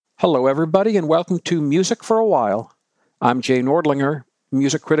Hello, everybody, and welcome to Music for a While. I'm Jay Nordlinger,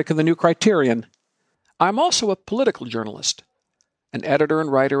 music critic of the New Criterion. I'm also a political journalist, an editor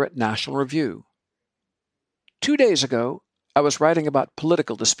and writer at National Review. 2 days ago, I was writing about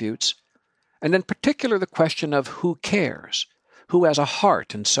political disputes, and in particular the question of who cares, who has a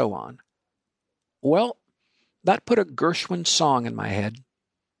heart, and so on. Well, that put a Gershwin song in my head.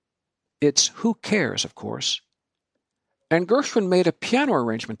 It's Who Cares, of course. And Gershwin made a piano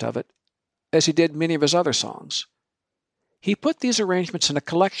arrangement of it, as he did many of his other songs. He put these arrangements in a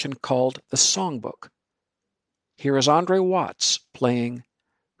collection called the Songbook. Here is André Watts playing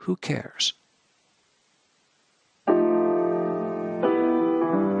Who Cares?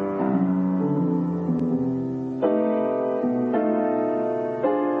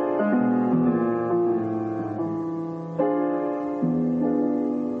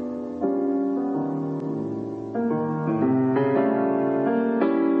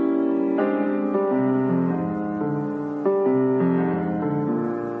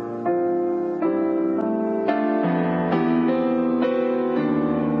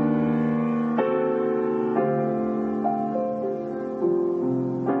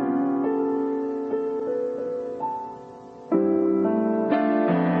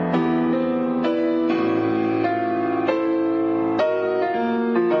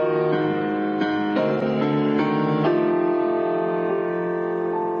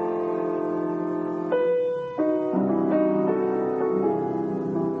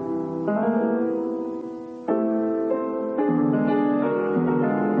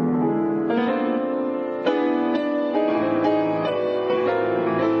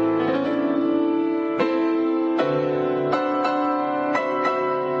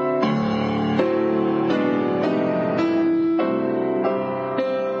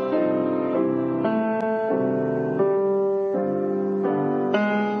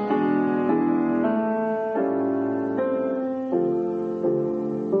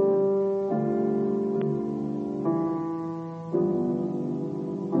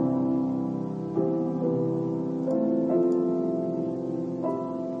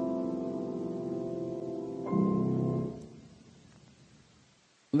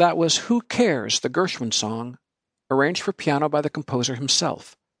 That was Who Cares, the Gershwin song, arranged for piano by the composer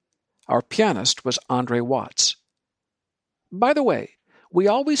himself. Our pianist was André Watts. By the way, we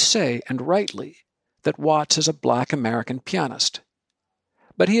always say, and rightly, that Watts is a black American pianist.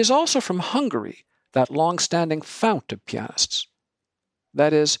 But he is also from Hungary, that long-standing fount of pianists.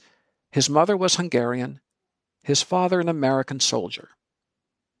 That is, his mother was Hungarian, his father an American soldier.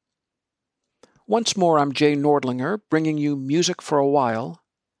 Once more, I'm Jay Nordlinger, bringing you Music for a While,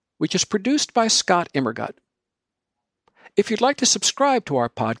 which is produced by Scott Immergut. If you'd like to subscribe to our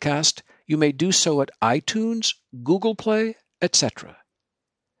podcast, you may do so at iTunes, Google Play, etc.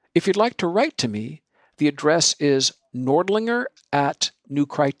 If you'd like to write to me, the address is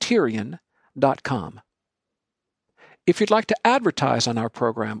nordlinger@newcriterion.com. If you'd like to advertise on our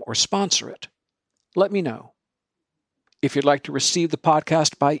program or sponsor it, let me know. If you'd like to receive the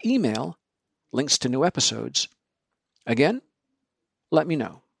podcast by email, links to new episodes, again, let me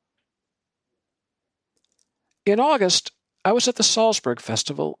know. In August, I was at the Salzburg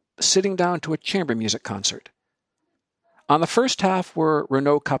Festival, sitting down to a chamber music concert. On the first half were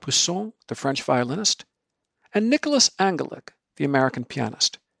Renaud Capuçon, the French violinist, and Nicolas Angelic, the American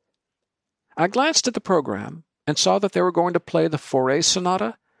pianist. I glanced at the program and saw that they were going to play the Fauré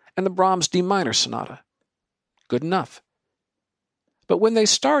Sonata and the Brahms D minor Sonata. Good enough. But when they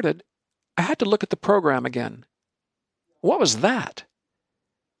started, I had to look at the program again. What was that?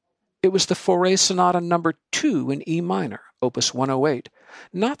 It was the Fauré Sonata No. 2 in E minor, Opus 108,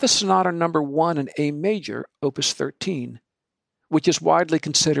 not the Sonata No. 1 in A major, Opus 13, which is widely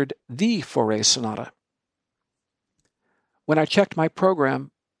considered the Fauré Sonata. When I checked my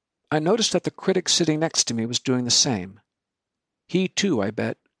program, I noticed that the critic sitting next to me was doing the same. He, too, I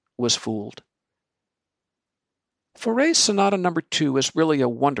bet, was fooled. Fauré's Sonata No. 2 is really a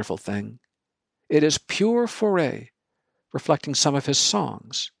wonderful thing. It is pure Fauré, reflecting some of his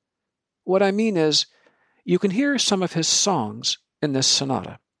songs. What I mean is, you can hear some of his songs in this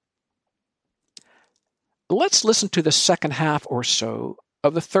sonata. Let's listen to the second half or so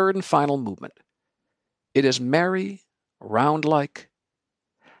of the third and final movement. It is merry, round-like,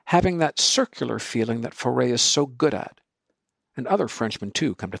 having that circular feeling that Fauré is so good at, and other Frenchmen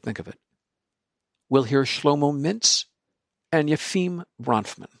too, come to think of it. We'll hear Shlomo Mintz and Yefim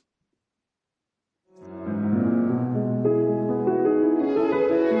Bronfman.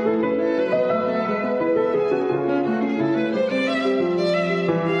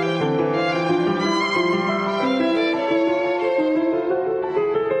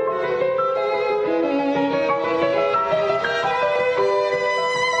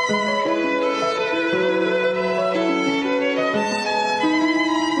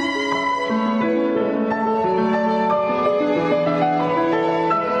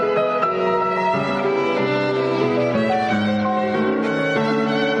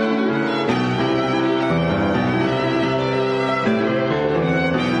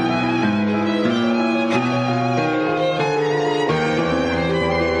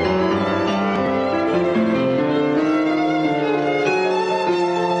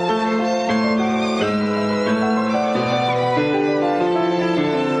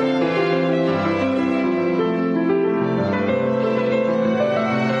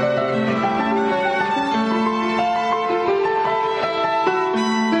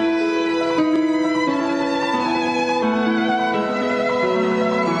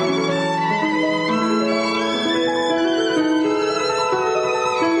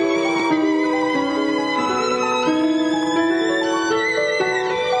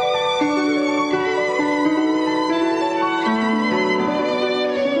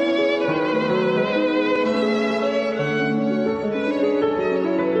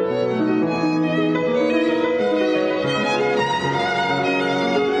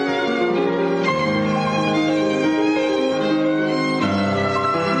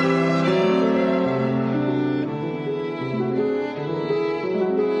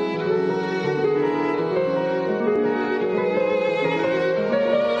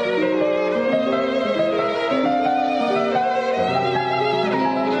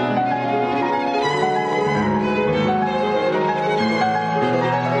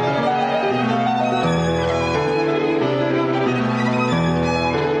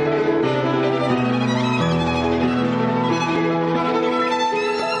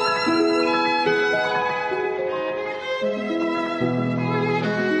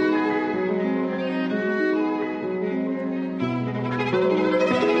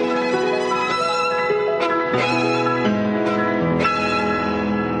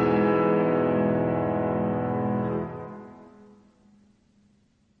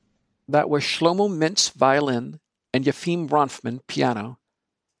 That was Shlomo Mintz, violin, and Yefim Bronfman, piano,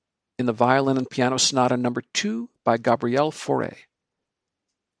 in the Violin and Piano Sonata No. 2 by Gabriel Fauré.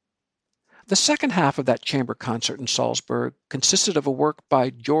 The second half of that chamber concert in Salzburg consisted of a work by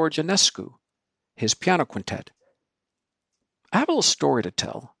George Enescu, his piano quintet. I have a little story to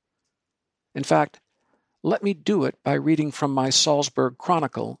tell. In fact, let me do it by reading from my Salzburg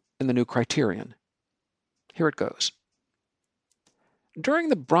Chronicle in the New Criterion. Here it goes. During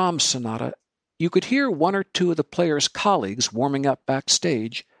the Brahms sonata, you could hear one or two of the player's colleagues warming up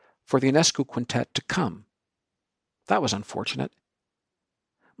backstage for the Enescu quintet to come. That was unfortunate.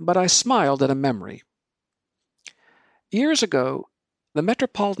 But I smiled at a memory. Years ago, the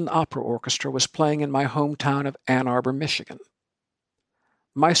Metropolitan Opera Orchestra was playing in my hometown of Ann Arbor, Michigan.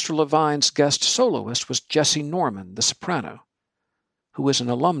 Maestro Levine's guest soloist was Jessie Norman, the soprano, who was an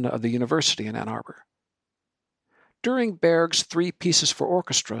alumna of the university in Ann Arbor. During Berg's 3 pieces for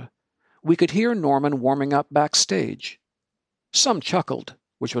orchestra, we could hear Norman warming up backstage. Some chuckled,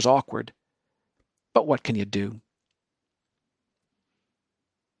 which was awkward, but what can you do?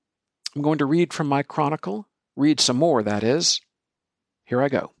 I'm going to read from my chronicle, read some more, that is. Here I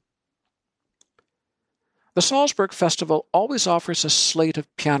go. The Salzburg Festival always offers a slate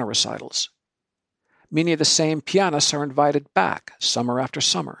of piano recitals. Many of the same pianists are invited back, summer after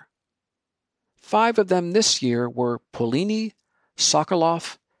summer. 5 of them this year were Pollini,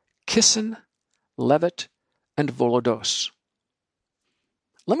 Sokolov, Kissin, Levitt, and Volodos.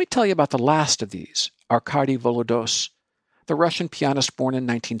 Let me tell you about the last of these, Arcadi Volodos, the Russian pianist born in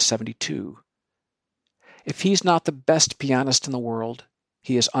 1972. If he's not the best pianist in the world,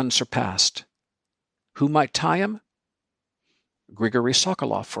 he is unsurpassed. Who might tie him? Grigory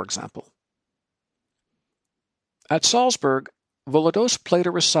Sokolov, for example. At Salzburg, Volodos played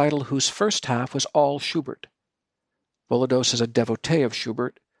a recital whose first half was all Schubert. Volodos is a devotee of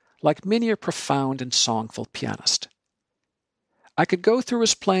Schubert, like many a profound and songful pianist. I could go through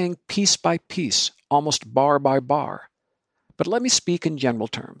his playing piece by piece, almost bar by bar, but let me speak in general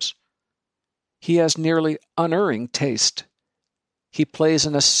terms. He has nearly unerring taste. He plays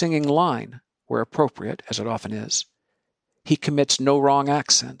in a singing line, where appropriate, as it often is. He commits no wrong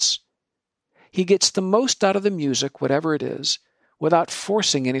accents. He gets the most out of the music, whatever it is, without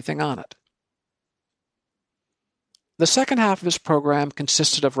forcing anything on it. The second half of his program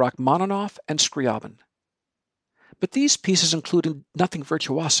consisted of Rachmaninoff and Scriabin. But these pieces included nothing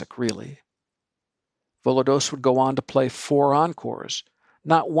virtuosic, really. Volodos would go on to play 4 encores,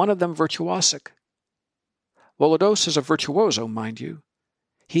 not one of them virtuosic. Volodos is a virtuoso, mind you.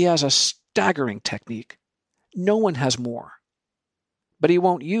 He has a staggering technique. No one has more. But he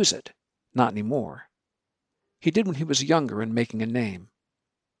won't use it, not anymore. He did when he was younger and making a name.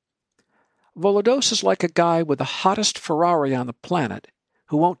 Volodos is like a guy with the hottest Ferrari on the planet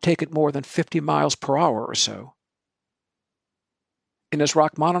who won't take it more than 50 miles per hour or so. In his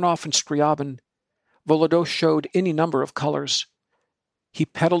Rachmaninoff and Scriabin, Volodos showed any number of colors. He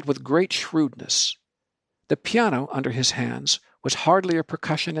pedaled with great shrewdness. The piano under his hands was hardly a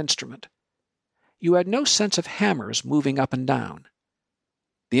percussion instrument. You had no sense of hammers moving up and down.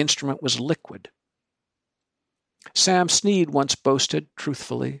 The instrument was liquid. Sam Snead once boasted,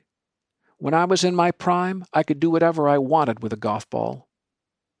 truthfully, "When I was in my prime, I could do whatever I wanted with a golf ball."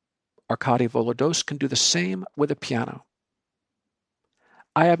 Arcadi Volodos can do the same with a piano.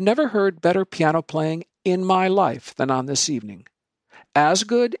 I have never heard better piano playing in my life than on this evening. As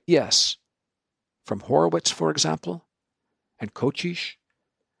good, yes. From Horowitz, for example, and Kochish,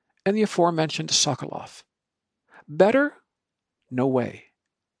 and the aforementioned Sokolov. Better? No way.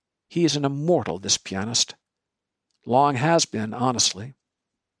 He is an immortal, this pianist. Long has been, honestly.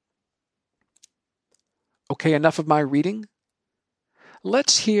 Okay, enough of my reading.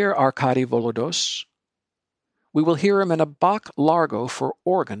 Let's hear Arcadi Volodos. We will hear him in a Bach Largo for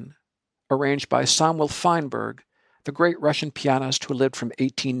organ, arranged by Samuil Feinberg, the great Russian pianist who lived from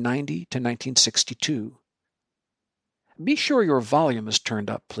 1890 to 1962. Be sure your volume is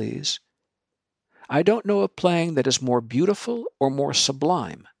turned up, please. I don't know of playing that is more beautiful or more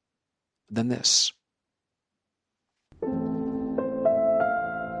sublime than this.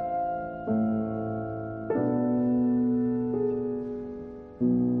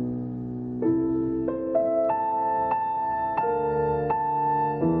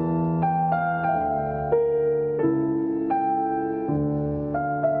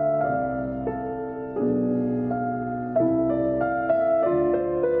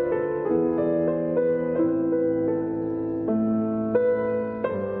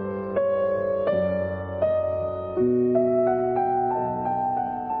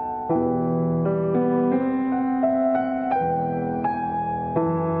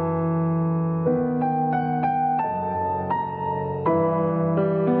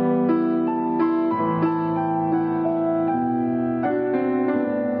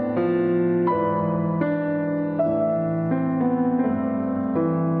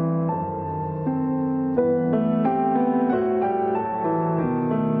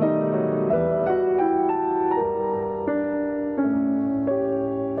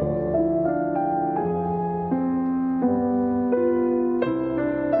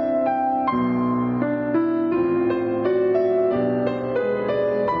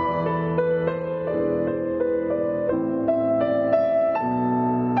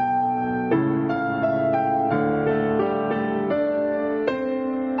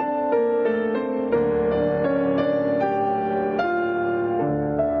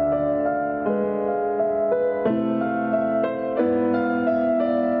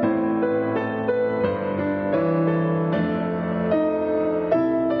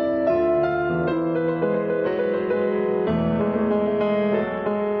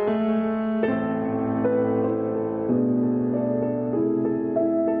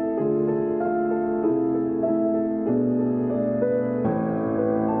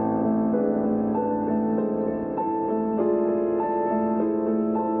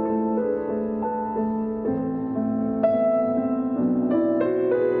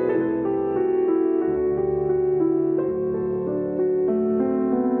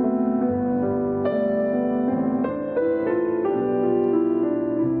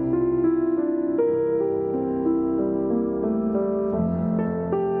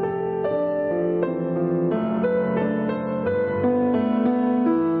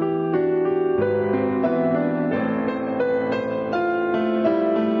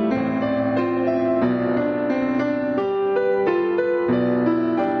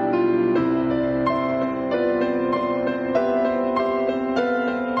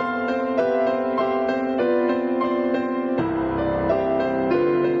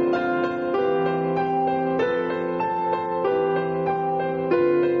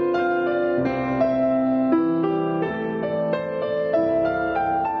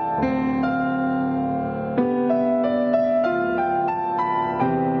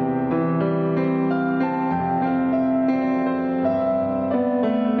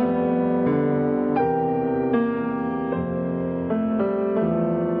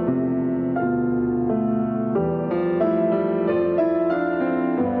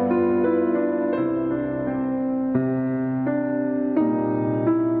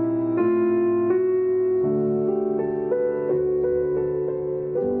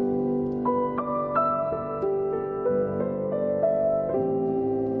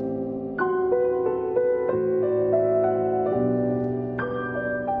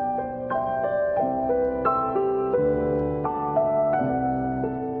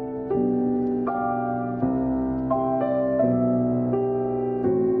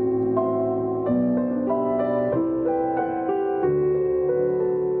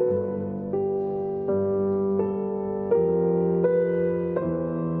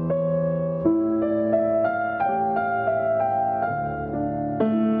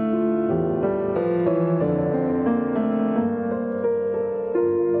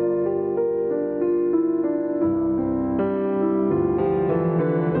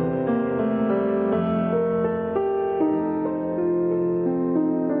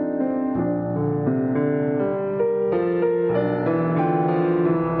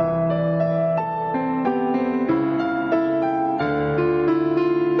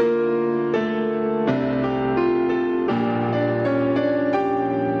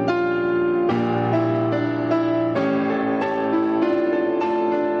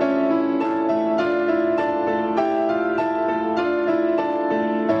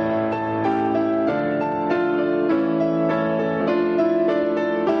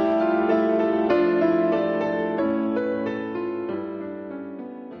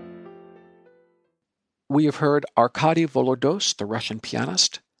 We have heard Arcadi Volodos, the Russian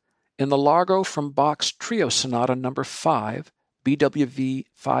pianist, in the Largo from Bach's Trio Sonata No. 5, BWV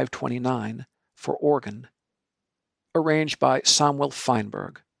 529, for organ, arranged by Samuil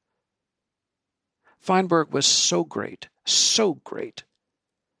Feinberg. Feinberg was so great, so great.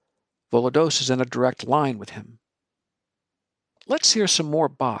 Volodos is in a direct line with him. Let's hear some more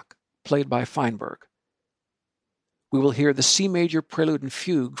Bach, played by Feinberg. We will hear the C major Prelude and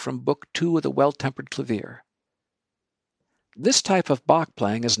Fugue from Book 2 of the Well-Tempered Clavier. This type of Bach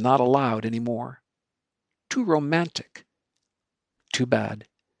playing is not allowed anymore. Too romantic. Too bad.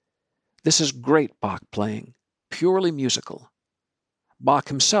 This is great Bach playing, purely musical. Bach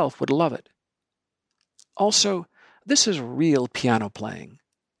himself would love it. Also, this is real piano playing,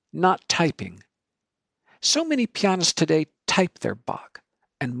 not typing. So many pianists today type their Bach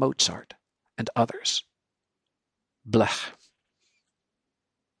and Mozart and others. Blech.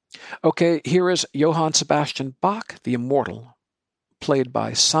 Okay, here is Johann Sebastian Bach, the Immortal, played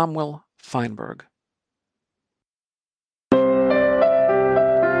by Samuil Feinberg.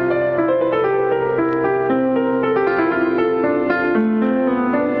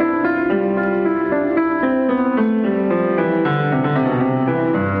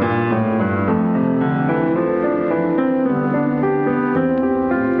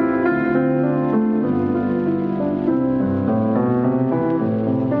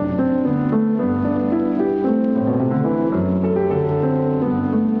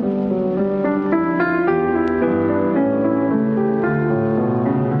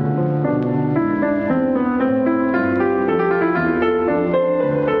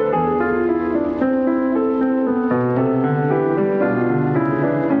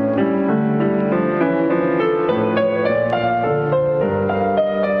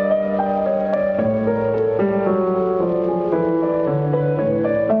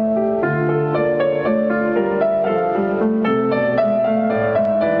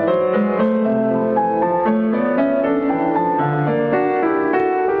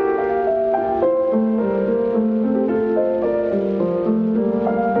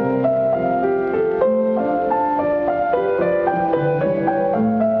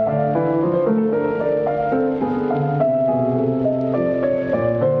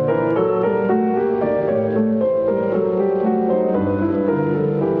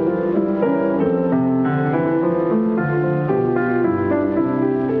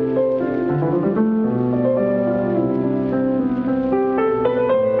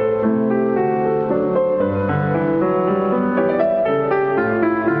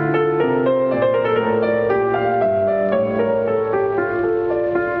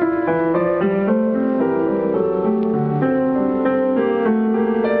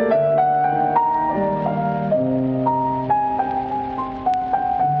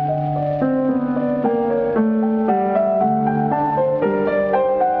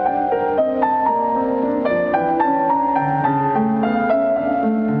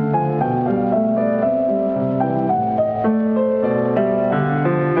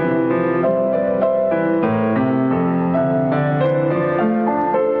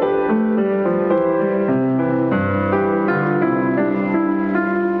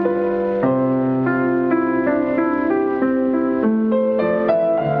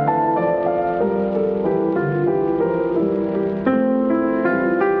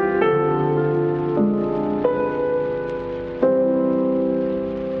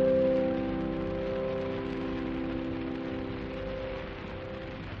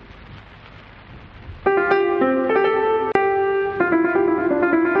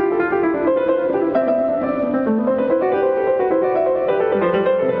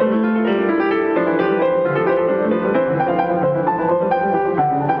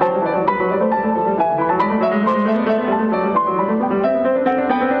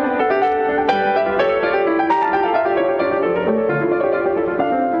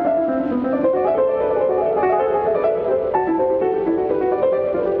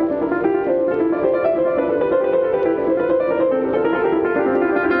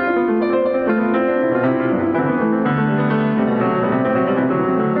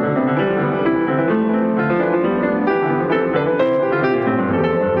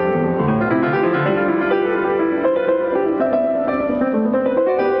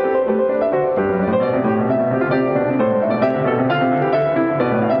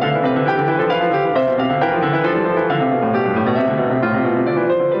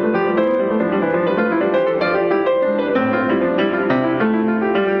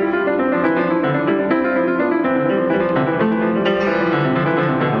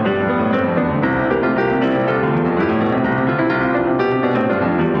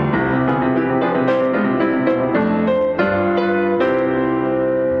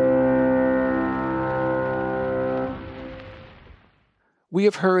 We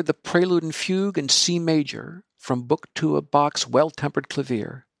have heard the Prelude and Fugue in C major from Book 2 of Bach's Well-Tempered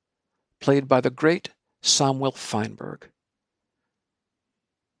Clavier, played by the great Samuil Feinberg.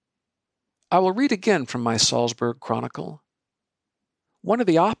 I will read again from my Salzburg Chronicle. One of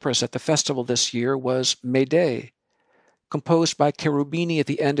the operas at the festival this year was Medea, composed by Cherubini at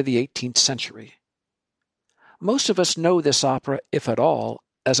the end of the 18th century. Most of us know this opera, if at all,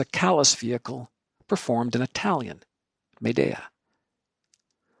 as a Callas vehicle, performed in Italian, Medea.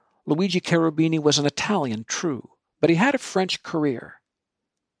 Luigi Cherubini was an Italian, true, but he had a French career.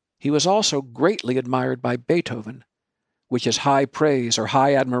 He was also greatly admired by Beethoven, which is high praise or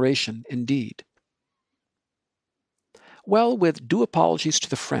high admiration indeed. Well, with due apologies to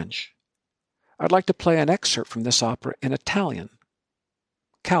the French, I'd like to play an excerpt from this opera in Italian.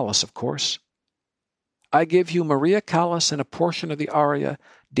 Callas, of course. I give you Maria Callas in a portion of the aria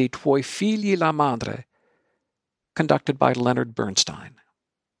De tuoi figli la madre, conducted by Leonard Bernstein.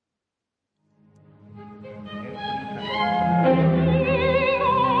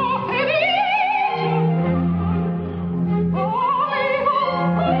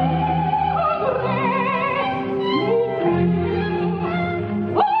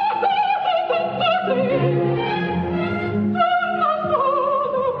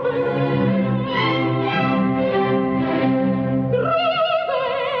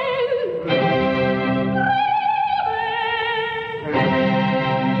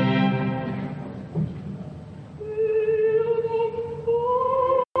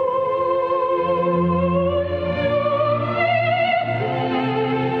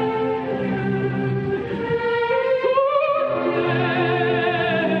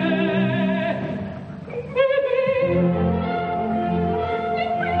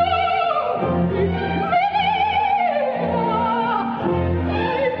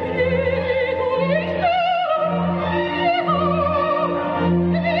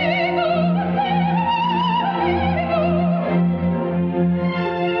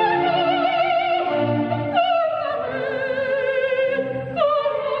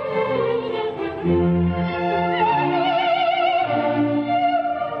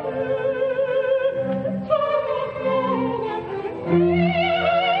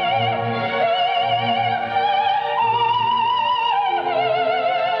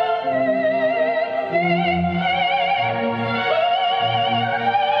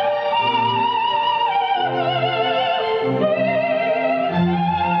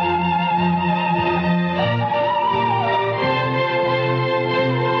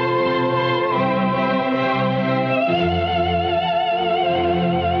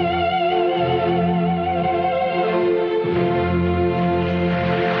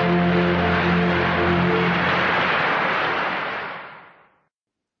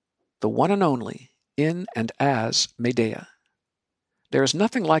 The one and only, in and as Medea. There is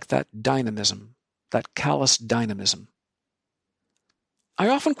nothing like that dynamism, that Callas dynamism. I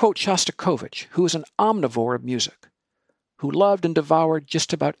often quote Shostakovich, who is an omnivore of music, who loved and devoured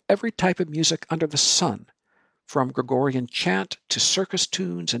just about every type of music under the sun, from Gregorian chant to circus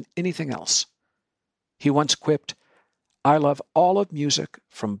tunes and anything else. He once quipped, "I love all of music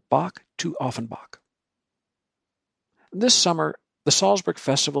from Bach to Offenbach." This summer, the Salzburg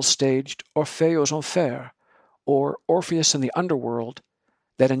Festival staged Orpheus Enfer, or Orpheus in the Underworld,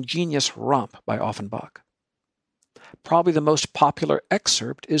 that ingenious romp by Offenbach. Probably the most popular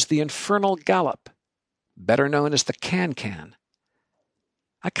excerpt is the infernal Galop, better known as the Can-Can.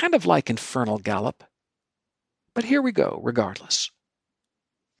 I kind of like infernal Galop, but here we go regardless.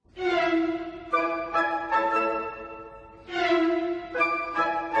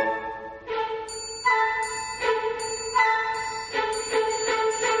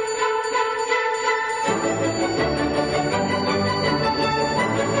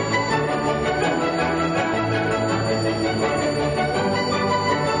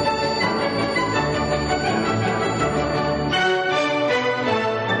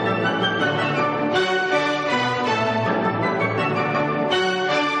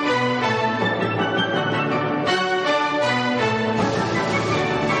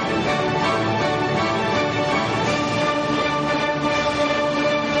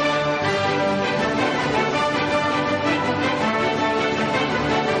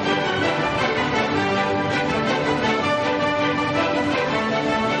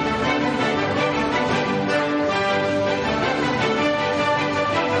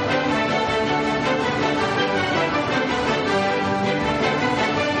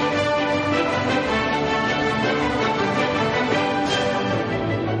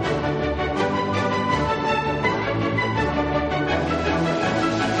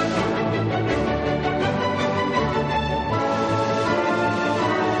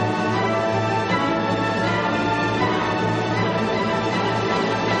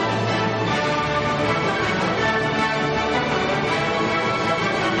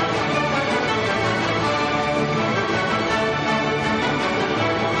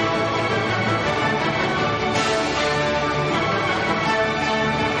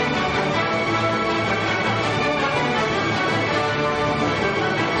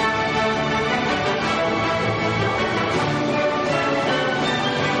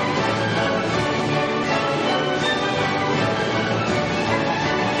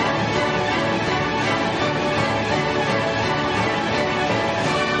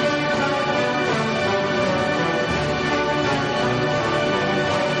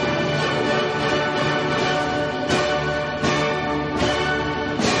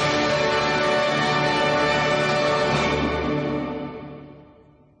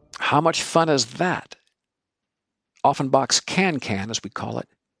 How much fun is that? Offenbach's can-can, as we call it.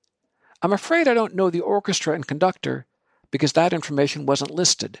 I'm afraid I don't know the orchestra and conductor because that information wasn't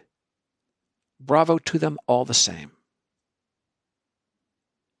listed. Bravo to them all the same.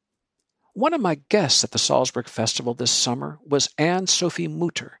 One of my guests at the Salzburg Festival this summer was Anne-Sophie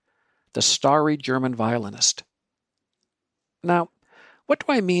Mutter, the starry German violinist. Now, what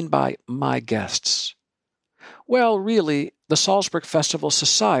do I mean by my guests? Well, really, the Salzburg Festival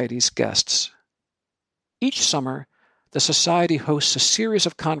Society's guests. Each summer, the Society hosts a series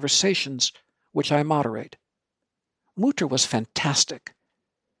of conversations which I moderate. Mutter was fantastic.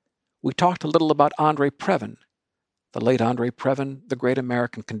 We talked a little about André Previn, the late André Previn, the great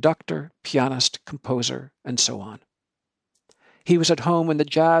American conductor, pianist, composer, and so on. He was at home in the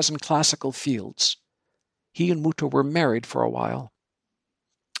jazz and classical fields. He and Mutter were married for a while.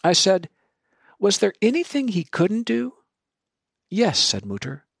 I said, "Was there anything he couldn't do?" "Yes," said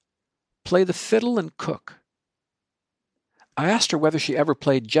Mutter. "Play the fiddle and cook." I asked her whether she ever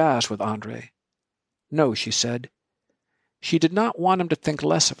played jazz with André. No, she said. She did not want him to think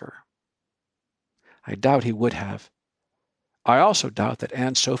less of her. I doubt he would have. I also doubt that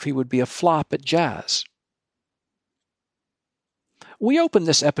Anne-Sophie would be a flop at jazz. We opened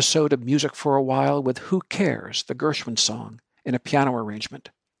this episode of Music for a While with Who Cares, the Gershwin song, in a piano arrangement.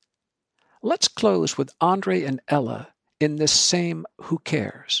 Let's close with André and Ella in this same Who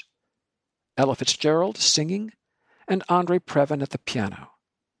Cares. Ella Fitzgerald singing, and André Previn at the piano.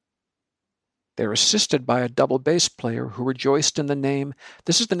 They're assisted by a double bass player who rejoiced in the name,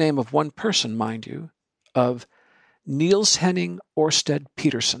 this is the name of one person, mind you, of Niels-Henning Ørsted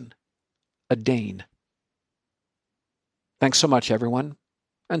Pedersen, a Dane. Thanks so much, everyone,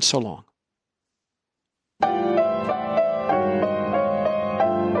 and so long.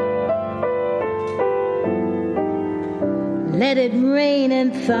 Let it rain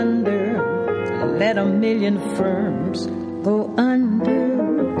and thunder, let a million firms go under.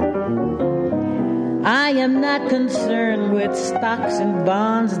 I am not concerned with stocks and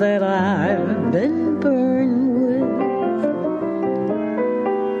bonds that I've been burned with.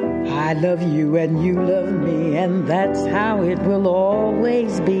 I love you and you love me, and that's how it will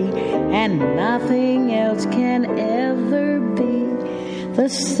always be, and nothing else can ever be the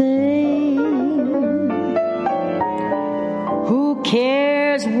same. Who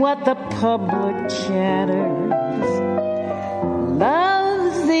cares what the public chatters?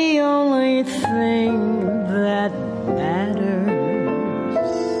 Love's the only thing that matters.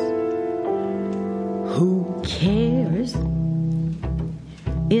 Who cares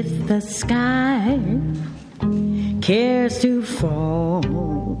if the sky cares to fall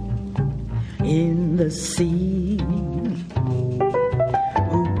in the sea?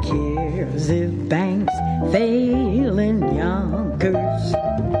 Who cares if banks fail in Yonkers?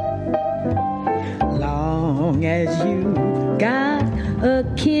 Long as you got a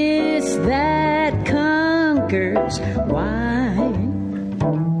kiss that conquers, why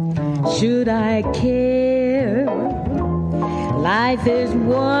should I care? Life is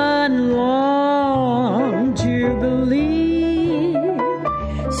one long jubilee,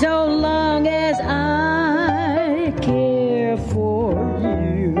 so long as I care for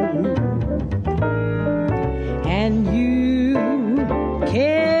you and you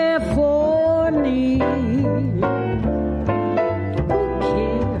care for me.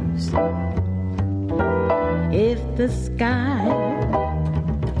 If the sky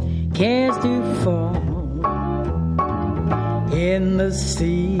cares to fall in the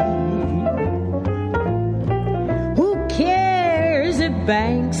sea, who cares if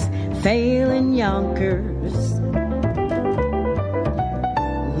banks fail in Yonkers?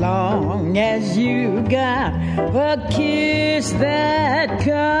 Long as you got a kiss that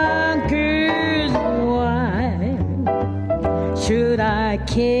conquers, why should I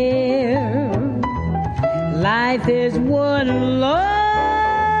care? Life is one long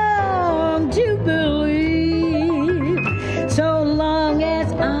jubilee, so long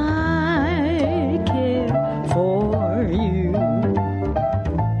as I care for you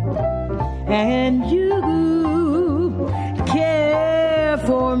and you care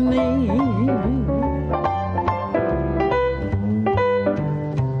for me.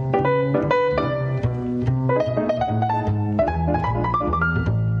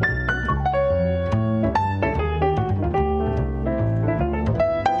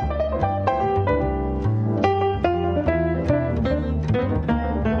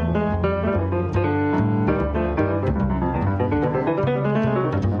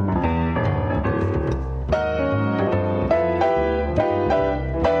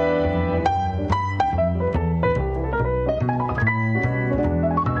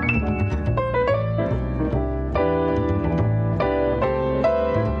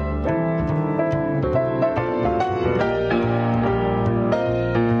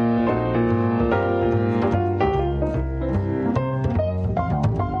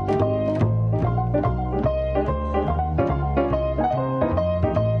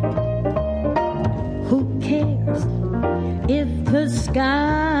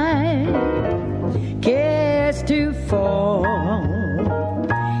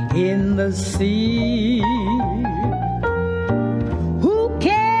 the sea. Who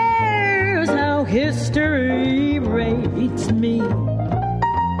cares how history rates me?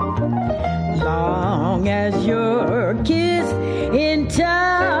 Long as your kiss intoxicate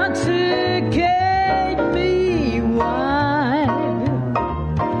me, why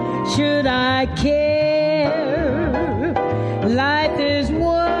should I care?